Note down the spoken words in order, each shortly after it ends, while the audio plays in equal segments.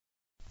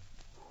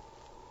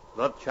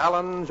The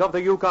Challenge of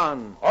the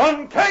Yukon.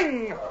 On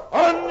King!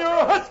 On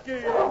your husky!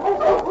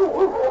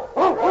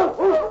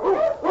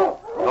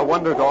 The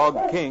wonder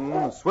dog,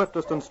 King,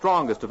 swiftest and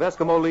strongest of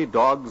Eskimo lead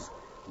dogs,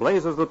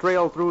 blazes the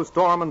trail through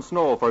storm and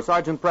snow for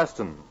Sergeant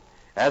Preston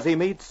as he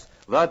meets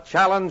the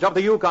Challenge of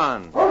the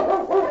Yukon.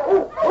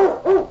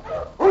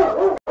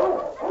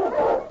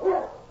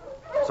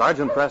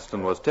 Sergeant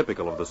Preston was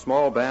typical of the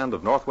small band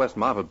of Northwest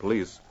Mounted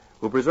Police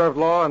who preserved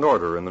law and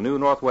order in the new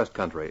Northwest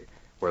country,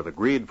 where the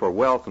greed for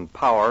wealth and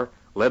power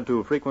led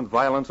to frequent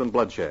violence and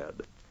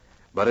bloodshed.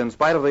 But in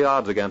spite of the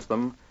odds against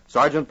them,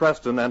 Sergeant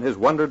Preston and his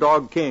wonder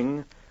dog,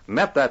 King,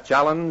 met that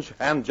challenge,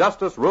 and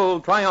justice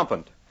ruled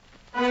triumphant.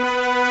 An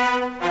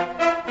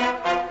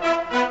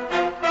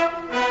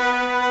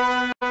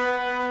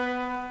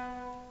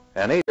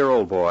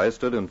 8-year-old boy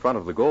stood in front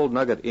of the Gold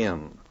Nugget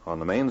Inn on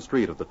the main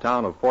street of the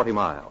town of 40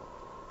 Mile.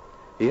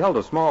 He held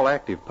a small,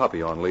 active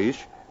puppy on leash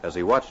as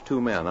he watched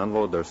two men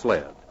unload their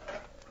sled.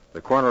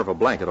 The corner of a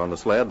blanket on the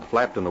sled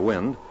flapped in the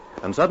wind,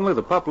 and suddenly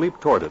the pup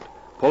leaped toward it,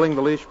 pulling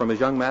the leash from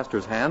his young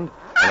master's hand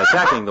and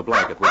attacking the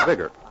blanket with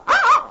vigor.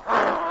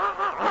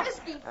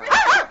 Frisky!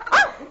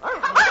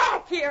 Come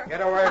back here! Get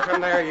away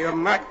from there, you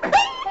mutt!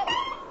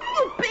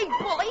 You big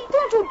bully!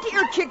 Don't you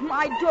dare kick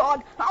my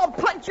dog! I'll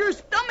punch your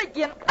stomach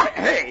in!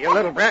 Hey, you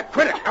little brat,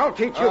 quit it! I'll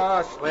teach you.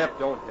 Slip,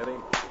 don't hit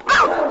him.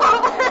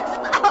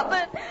 Stop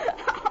it!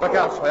 Look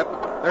out, Slip.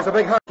 There's a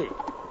big husky.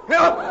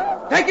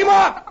 No! Take him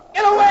off!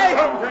 Get away!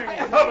 Come,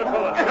 King! Stop it,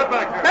 fella! Get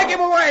back here! Take him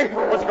away!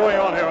 What's going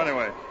on here,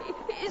 anyway?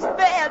 He's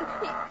bad.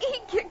 He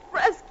kicked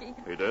Fresky.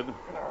 He did?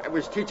 I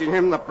was teaching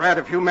him, the brat,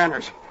 a few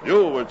manners.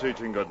 You were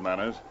teaching good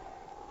manners.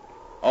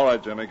 All right,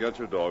 Jimmy, get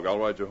your dog. I'll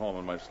ride you home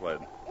in my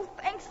sled. Oh,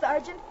 thanks,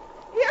 Sergeant.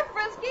 Here,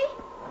 Frisky.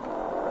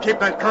 Keep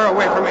that cur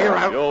away from me, or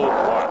I'll... You'll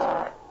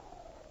what?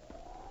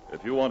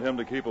 If you want him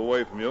to keep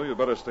away from you, you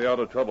better stay out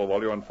of trouble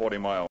while you're on 40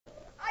 Mile.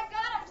 I got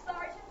him,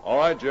 Sergeant. All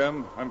right,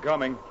 Jim. I'm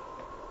coming.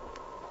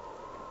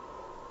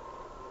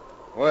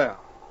 Well,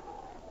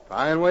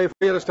 fine way for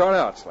you to start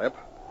out, Slip.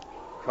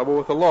 Trouble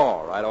with the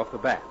law right off the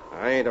bat.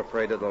 I ain't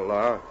afraid of the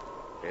law.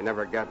 They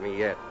never got me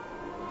yet.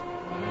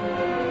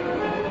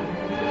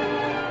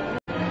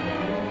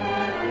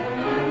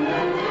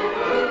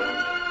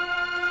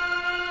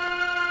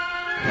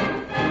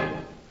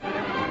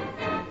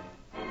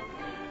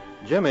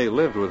 Jimmy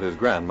lived with his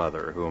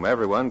grandmother, whom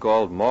everyone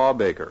called Ma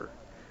Baker.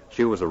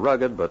 She was a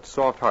rugged but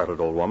soft-hearted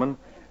old woman,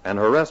 and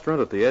her restaurant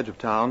at the edge of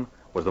town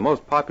was the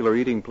most popular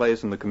eating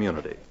place in the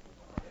community.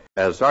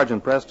 As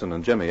Sergeant Preston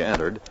and Jimmy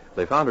entered,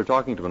 they found her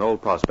talking to an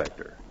old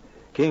prospector.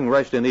 King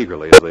rushed in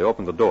eagerly as they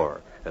opened the door,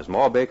 as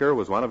Ma Baker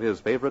was one of his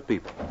favorite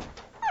people.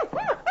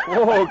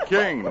 Whoa,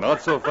 King,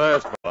 not so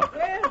fast, fella.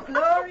 Well,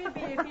 glory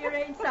be if you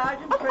ain't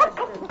Sergeant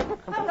Preston.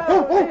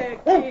 Hello there,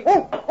 King.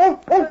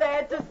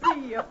 Glad to see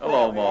you.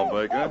 Hello, Ma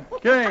Baker.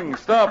 King,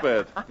 stop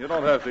it. You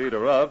don't have to eat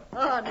her up.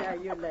 Oh, now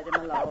you let him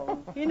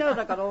alone. He knows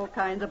I got all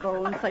kinds of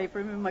bones saved for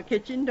him in my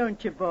kitchen,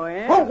 don't you,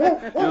 boy?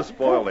 Eh? You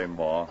spoiled him,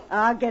 Ma.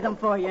 I'll get him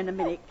for you in a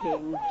minute,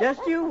 King.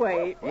 Just you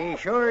wait. He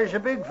sure is a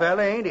big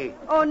fella, ain't he?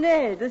 Oh,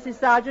 Ned, this is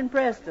Sergeant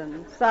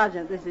Preston.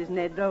 Sergeant, this is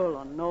Ned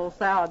Dolan, old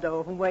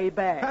sourdough from way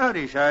back.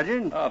 Howdy,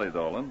 Sergeant. Howdy,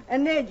 Dolan.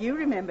 And Ned, you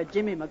remember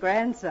Jimmy, my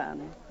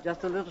grandson.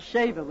 Just a little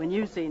shaver when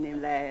you seen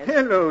him last.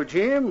 Hello,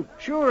 Jim.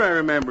 Sure I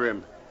remember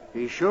him.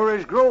 He sure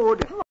is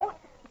growed.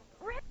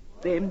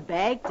 Them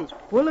bags is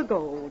full of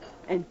gold,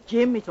 and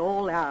Jim is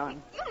all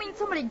iron. You mean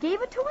somebody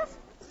gave it to us?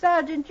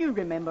 Sergeant, you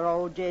remember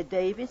old Jed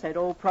Davis, that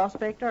old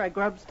prospector I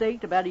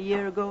grub-staked about a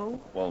year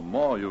ago? Well,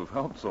 Ma, you've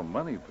helped so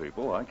many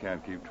people, I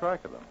can't keep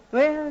track of them.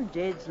 Well,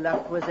 Jed's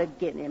luck was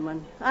against him,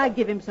 and I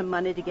give him some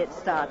money to get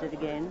started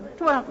again.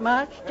 'Twa'n't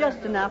much,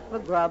 just enough for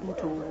grub and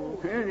tools.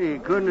 Well, he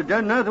couldn't have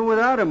done nothing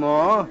without him,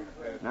 Ma.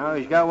 Now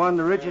he's got one of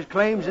the richest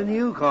claims in the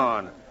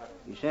Yukon.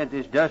 He sent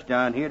this dust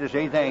down here to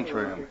say thanks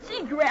for him.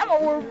 Gee, Grandma,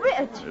 we're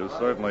rich. You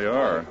certainly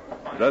are.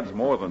 Jed's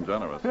more than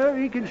generous. Well,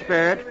 he can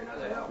spare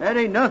it. That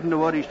ain't nothing to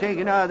what he's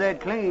taking out of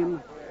that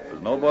claim.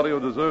 There's nobody who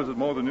deserves it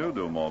more than you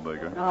do, Ma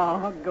Baker.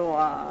 Oh, go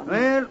on.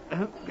 Well,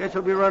 guess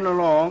we'll be running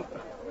along.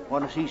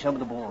 Want to see some of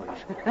the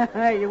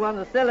boys. You want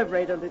to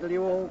celebrate a little,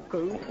 you old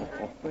coot.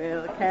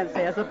 Well, I can't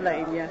say as I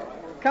blame you.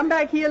 Come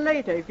back here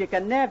later if you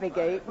can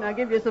navigate, and I'll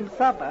give you some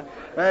supper.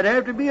 I'd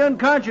have to be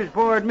unconscious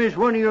before I'd miss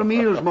one of your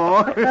meals,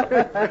 Ma.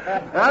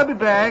 I'll be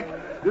back.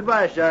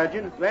 Goodbye,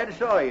 Sergeant. Glad to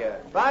saw you.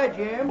 Bye,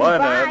 Jim. Bye,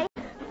 Bye.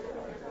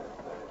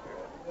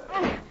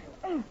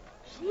 Ned.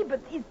 Gee,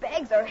 but these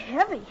bags are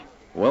heavy.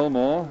 Well,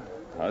 Ma,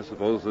 I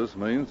suppose this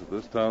means that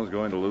this town's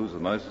going to lose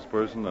the nicest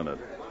person in it.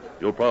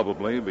 You'll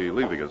probably be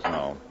leaving us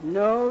now.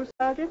 No,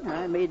 Sergeant.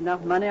 I made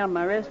enough money on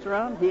my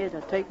restaurant here to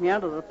take me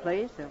out of the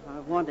place if I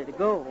wanted to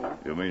go.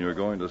 You mean you're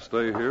going to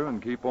stay here and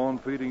keep on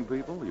feeding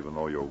people, even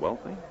though you're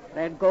wealthy?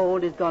 That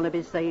gold is going to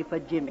be saved for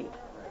Jimmy.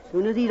 As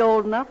soon as he's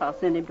old enough, I'll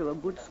send him to a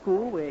good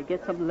school where he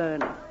gets some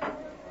learning.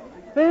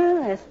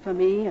 Well, as for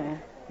me, I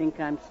think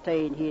I'm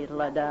staying here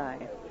till I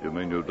die. You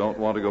mean you don't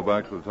want to go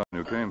back to the town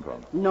you came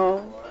from?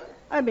 No.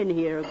 I've been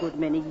here a good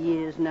many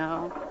years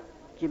now.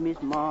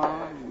 Jimmy's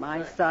ma,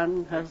 my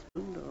son,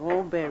 husband, are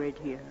all buried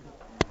here.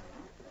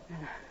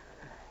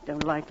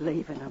 don't like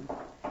leaving them.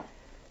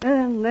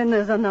 And then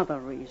there's another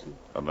reason.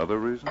 Another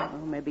reason? Oh,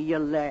 maybe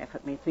you'll laugh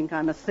at me, think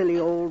I'm a silly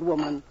old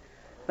woman.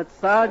 But,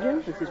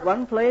 Sergeant, this is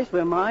one place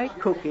where my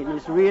cooking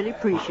is really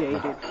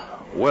appreciated.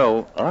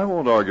 Well, I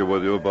won't argue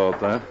with you about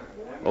that.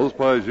 Those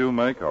pies you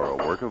make are a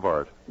work of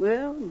art.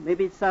 Well,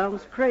 maybe it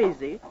sounds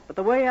crazy, but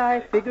the way I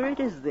figure it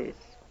is this.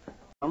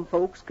 Some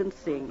folks can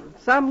sing,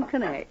 some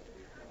can act.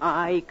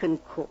 I can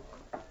cook.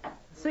 A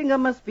singer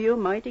must feel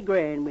mighty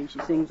grand when she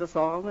sings a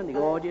song and the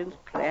audience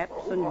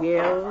claps and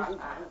yells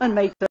and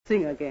makes her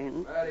sing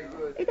again.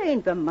 It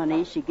ain't the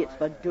money she gets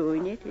for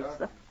doing it, it's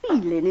the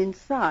feeling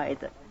inside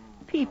that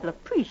people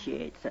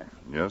appreciate her.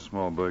 Yes,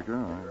 Ma Baker,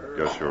 I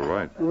guess you're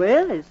right.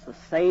 Well, it's the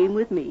same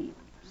with me.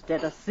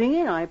 Instead of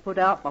singing, I put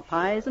out my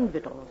pies and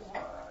victuals.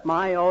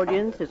 My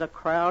audience is a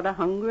crowd of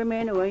hungry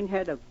men who ain't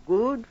had a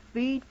good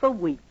feed for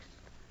weeks.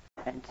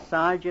 And,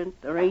 Sergeant,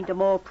 there ain't a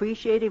more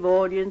appreciative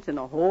audience in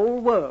the whole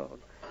world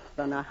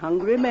than a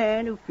hungry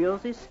man who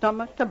fills his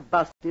stomach to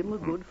bust him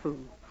with good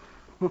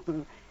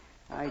food.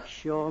 I'd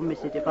sure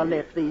miss it if I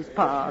left these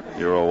parts.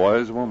 You're a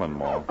wise woman,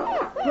 Ma.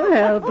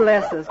 Well,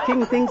 bless us.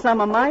 King thinks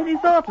I'm a mighty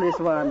thoughtless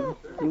one.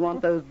 You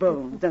want those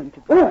bones, don't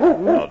you?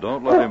 Now,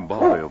 don't let him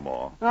bother you,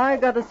 Ma. I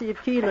got to see if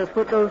Keela's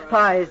put those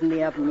pies in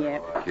the oven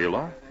yet.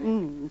 Keela?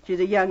 She's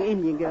a young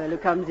Indian girl who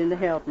comes in to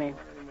help me.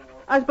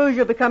 I suppose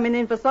you'll be coming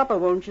in for supper,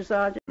 won't you,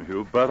 Sergeant?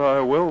 You bet I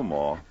will,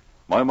 Ma.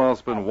 My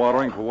mouth's been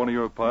watering for one of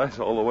your pies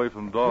all the way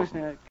from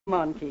Dawson. Come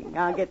on, King.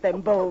 I'll get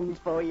them bones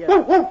for you.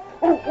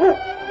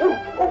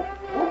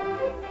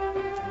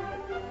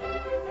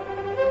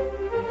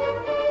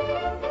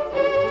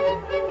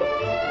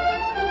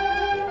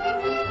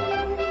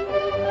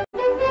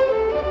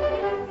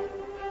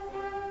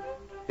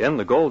 In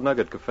the Gold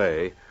Nugget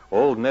Cafe,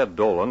 old Ned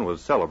Dolan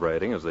was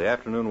celebrating as the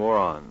afternoon wore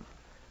on.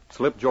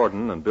 Slip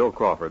Jordan and Bill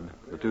Crawford,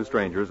 the two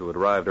strangers who had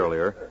arrived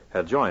earlier,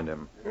 had joined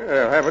him.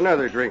 I'll have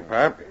another drink,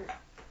 Pop.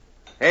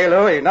 Hey,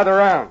 Louie, another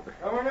round.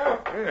 Coming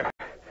up.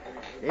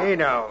 Hey,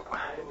 now.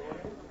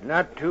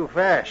 Not too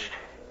fast.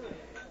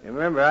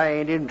 Remember, I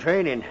ain't in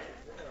training.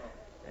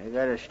 I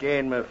gotta stay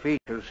on my feet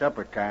till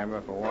supper time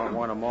if I want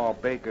one of Ma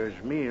Baker's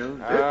meals.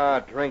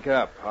 Drink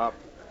up, Pop.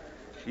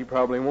 She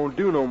probably won't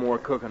do no more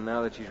cooking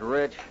now that she's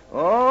rich.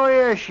 Oh,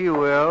 yes, she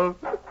will.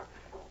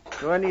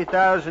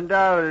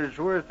 $20,000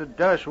 worth of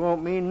dust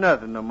won't mean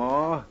nothing no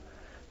more.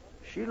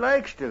 She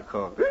likes to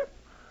cook.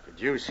 Did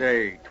you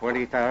say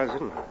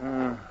 20,000?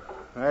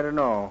 I don't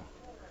know.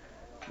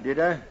 Did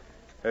I?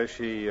 Has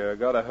she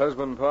got a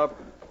husband, Pop?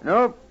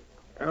 Nope.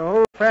 The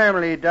whole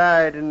family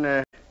died in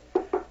a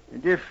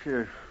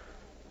diphtheria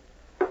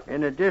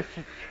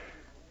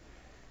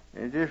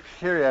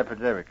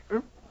epidemic.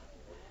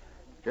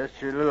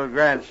 Just your little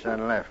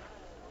grandson left.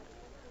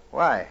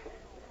 Why?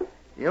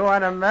 You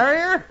want to marry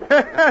her?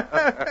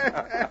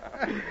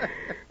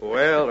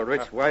 Well, a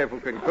rich wife who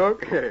can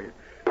cook.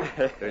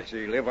 Does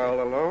she live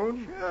all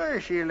alone?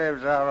 Sure, she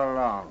lives all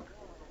alone.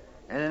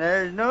 And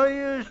there's no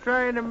use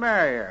trying to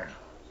marry her.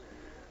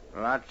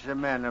 Lots of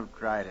men have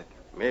tried it.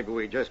 Maybe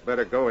we just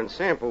better go and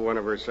sample one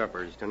of her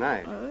suppers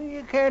tonight.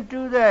 You can't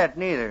do that,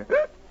 neither.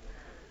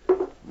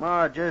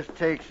 Ma just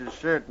takes a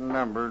certain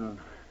number and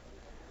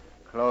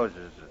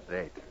closes the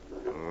safe.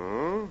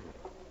 Oh?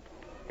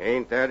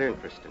 Ain't that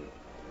interesting?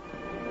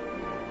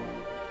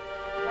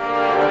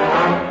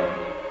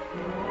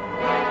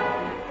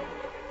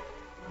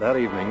 That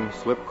evening,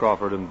 Slip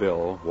Crawford and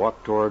Bill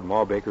walked toward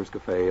Ma Baker's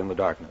cafe in the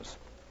darkness.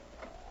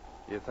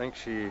 You think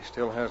she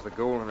still has the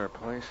gold in her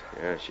place?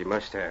 Yeah, she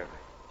must have.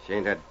 She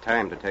ain't had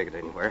time to take it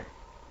anywhere.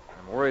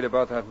 I'm worried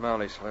about that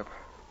Mountie, Slip.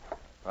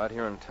 Right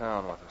here in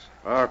town with us.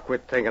 Oh,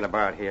 quit thinking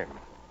about him.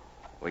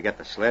 We got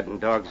the sled and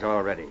dogs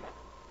all ready.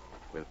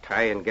 We'll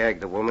tie and gag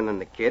the woman and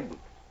the kid.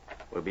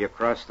 We'll be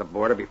across the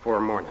border before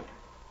morning.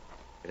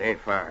 It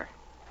ain't far.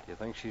 You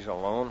think she's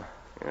alone?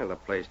 Well, the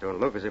place don't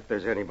look as if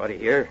there's anybody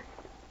here.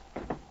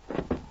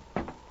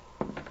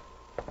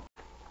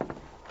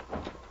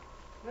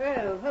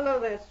 Well, hello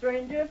there,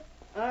 stranger.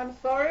 I'm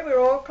sorry we're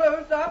all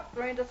closed up.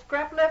 There ain't a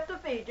scrap left to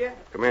feed you.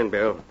 Come in,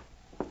 Bill.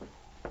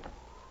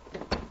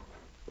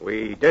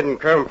 We didn't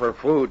come for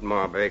food,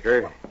 Ma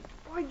Baker.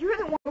 Boy, you're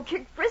the one who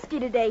kicked Frisky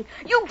today.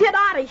 You get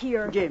out of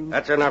here. Jim.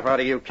 That's enough out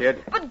of you,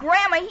 kid. But,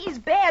 Grandma, he's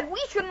bad.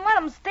 We shouldn't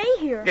let him stay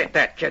here. Get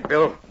that kid,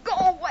 Bill. Go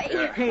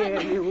away. Here,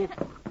 you.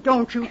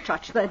 Don't you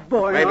touch that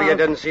boy. Maybe or you I'll-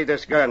 didn't see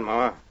this gun,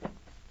 Ma.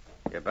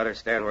 You better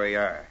stand where you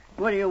are.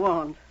 What do you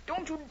want?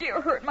 Don't you dare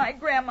hurt my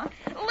Grandma.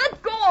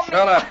 Let go of me.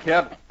 Shut up,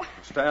 kid.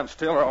 Stand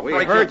still or I'll We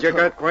break heard your- you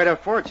got quite a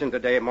fortune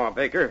today, Ma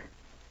Baker.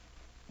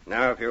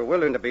 Now, if you're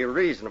willing to be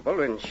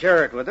reasonable and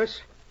share it with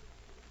us,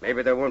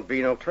 maybe there won't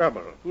be no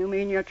trouble. You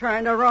mean you're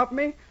trying to rob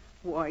me?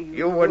 Why,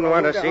 You wouldn't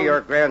want to see down.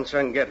 your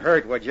grandson get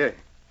hurt, would you?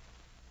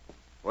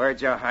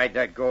 Where'd you hide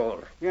that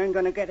gold? You ain't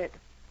gonna get it.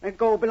 That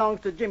gold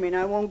belongs to Jimmy, and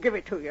I won't give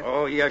it to you.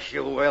 Oh, yes,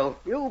 you will.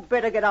 You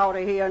better get out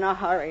of here in a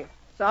hurry.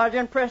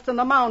 Sergeant Preston,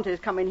 the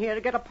Mounties, coming here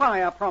to get a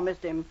pie I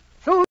promised him.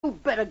 So you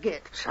better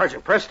get.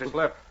 Sergeant Preston.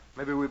 Slip.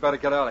 Maybe we better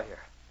get out of here.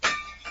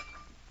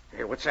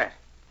 Hey, what's that?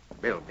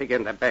 Bill, peek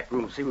in the back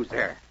room, see who's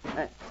there.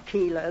 That's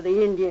Keela,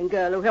 the Indian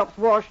girl who helps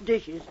wash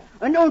dishes.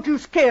 And don't you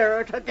scare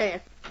her to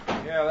death.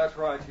 Yeah, that's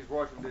right. She's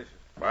washing dishes.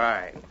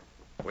 Fine.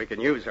 We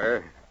can use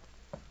her.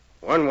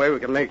 One way we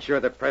can make sure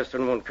that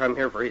Preston won't come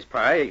here for his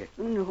pie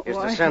No, is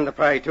to send the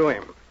pie to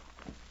him.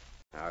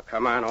 Now,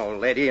 come on, old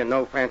lady, and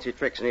no fancy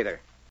tricks neither.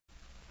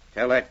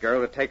 Tell that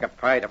girl to take a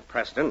pie to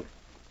Preston, and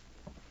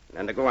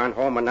then to go on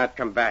home and not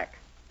come back.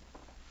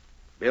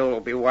 Bill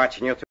will be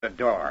watching you through the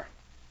door.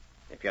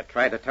 If you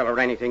try to tell her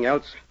anything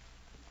else,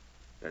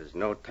 there's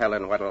no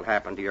telling what'll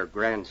happen to your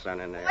grandson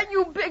in there.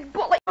 You big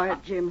bully.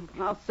 Quiet, Jim.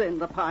 I'll send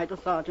the pie to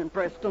Sergeant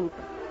Preston.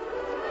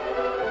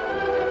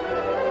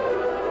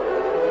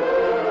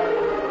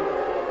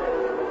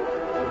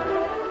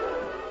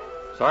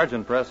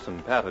 Sergeant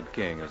Preston patted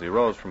King as he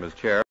rose from his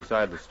chair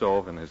beside the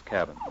stove in his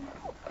cabin.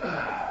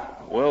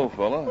 Well,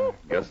 fella,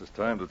 guess it's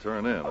time to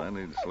turn in. I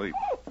need sleep.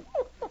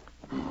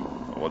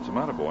 What's the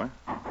matter, boy?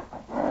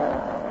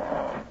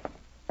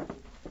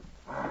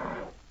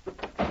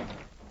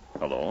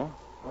 Hello?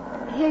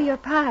 Here your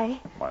pie.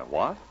 My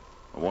what?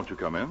 Won't you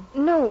come in?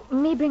 No,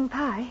 me bring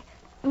pie.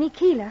 Me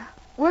Keela.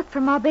 Work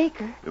for Ma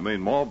Baker. You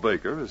mean Ma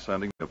Baker is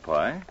sending me a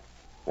pie?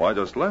 Well, I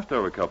just left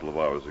there a couple of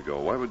hours ago.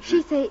 Why would she...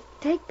 She say,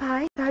 take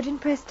pie,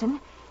 Sergeant Preston.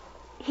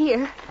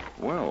 Here.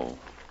 Well,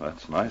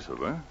 that's nice of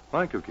her.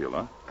 Thank you,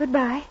 Keela.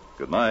 Goodbye.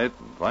 Good night,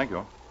 and thank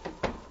you.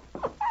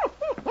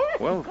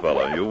 Well,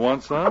 fella, you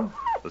want some?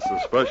 This is a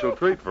special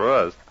treat for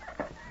us.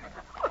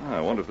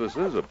 I wonder if this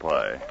is a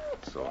pie.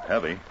 It's so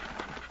heavy.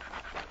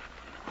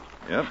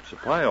 Yep, it's a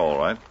pie, all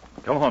right.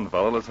 Come on,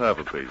 fella, let's have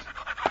a piece.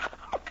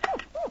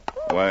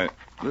 Why,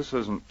 this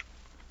isn't...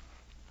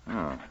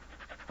 Oh,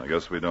 I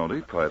guess we don't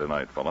eat pie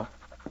tonight, fella.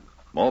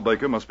 Ma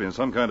Baker must be in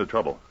some kind of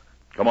trouble.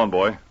 Come on,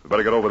 boy. We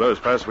better get over there as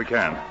fast as we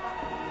can.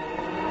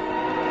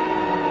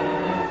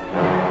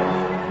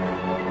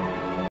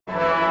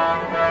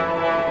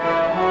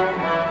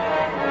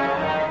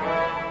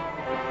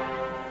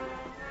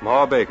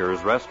 Ma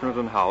Baker's restaurant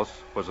and house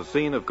was a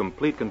scene of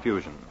complete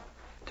confusion.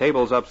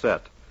 Tables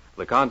upset,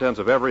 the contents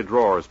of every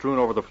drawer strewn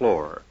over the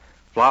floor,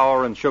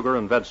 flour and sugar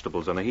and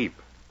vegetables in a heap.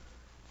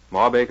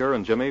 Ma Baker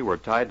and Jimmy were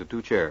tied to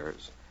two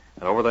chairs,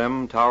 and over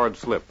them towered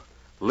Slip,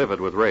 livid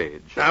with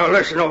rage. Now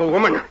listen, old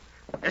woman.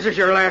 This is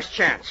your last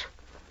chance.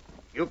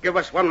 You give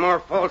us one more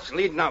false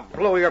lead, and I'll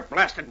blow your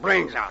blasted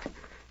brains out.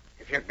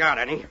 If you got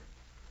any.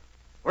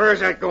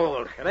 Where's that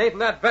gold? It ain't in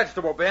that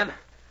vegetable bin.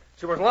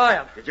 She was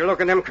lying. Did you look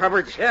in them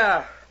cupboards?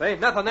 Yeah, there ain't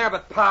nothing there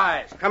but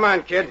pies. Come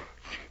on, kid.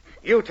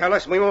 You tell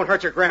us and we won't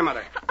hurt your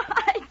grandmother.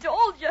 I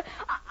told you.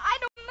 I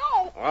don't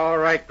know. All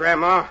right,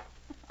 Grandma.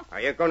 Are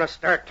you going to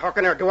start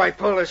talking, or do I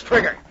pull this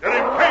trigger? Get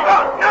him, Hey,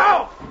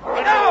 no!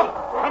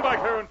 No! Come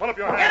back here and pull up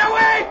your hands. Get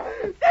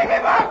away! Take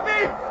him off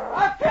me!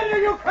 I'll kill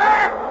you, you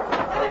cur!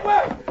 Take him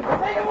away!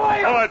 Take him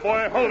away! All right,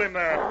 boy, hold him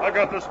there. I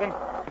got this one.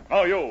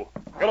 Now you,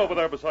 get over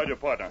there beside your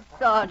partner.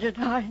 Sergeant,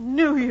 I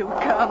knew you'd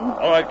come.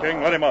 All right,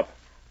 King, let him up.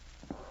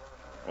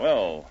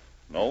 Well,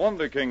 no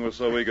wonder King was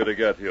so eager to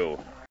get you.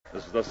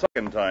 This is the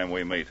second time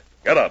we meet.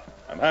 Get up.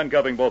 I'm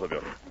handcuffing both of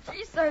you.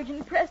 Gee,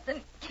 Sergeant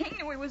Preston, King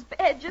knew he was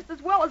bad just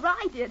as well as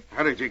I did.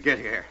 How did you get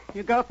here?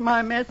 You got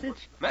my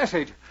message?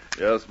 Message?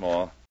 Yes,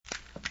 Ma.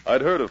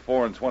 I'd heard of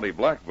 4 and 20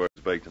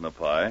 blackbirds baked in a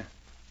pie,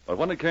 but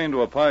when it came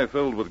to a pie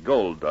filled with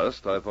gold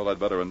dust, I thought I'd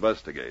better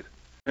investigate.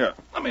 Here,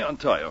 let me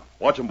untie you.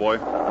 Watch him, boy.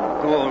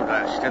 Gold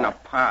dust in a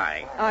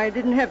pie. I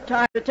didn't have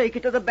time to take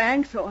it to the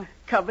bank, so I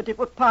covered it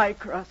with pie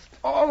crust.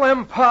 All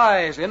them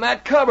pies in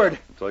that cupboard.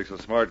 It takes a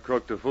smart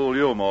crook to fool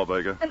you, Ma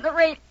Baker. And there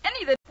ain't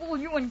any that fool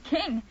you and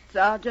King.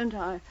 Sergeant,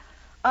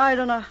 I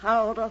don't know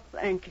how to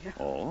thank you.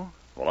 Oh?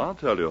 Well, I'll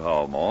tell you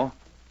how, Ma.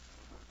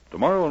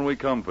 Tomorrow when we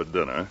come for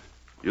dinner,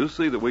 you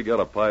see that we got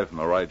a pie from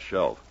the right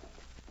shelf.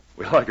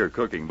 We like her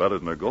cooking better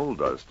than her gold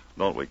dust,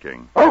 don't we,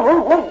 King?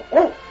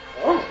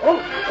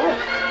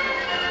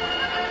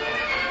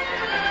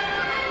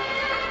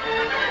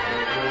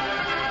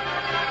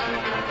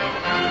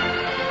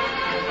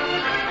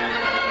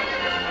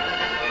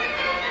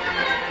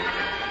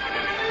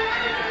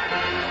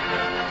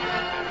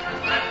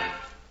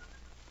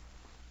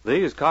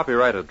 These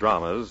copyrighted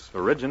dramas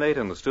originate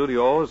in the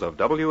studios of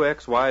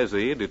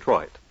WXYZ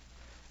Detroit,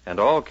 and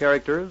all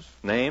characters,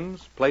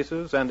 names,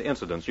 places, and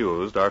incidents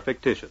used are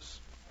fictitious.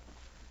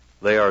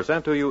 They are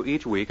sent to you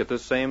each week at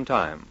this same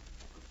time.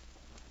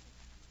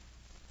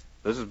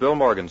 This is Bill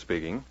Morgan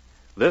speaking.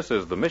 This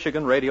is the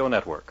Michigan Radio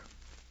Network.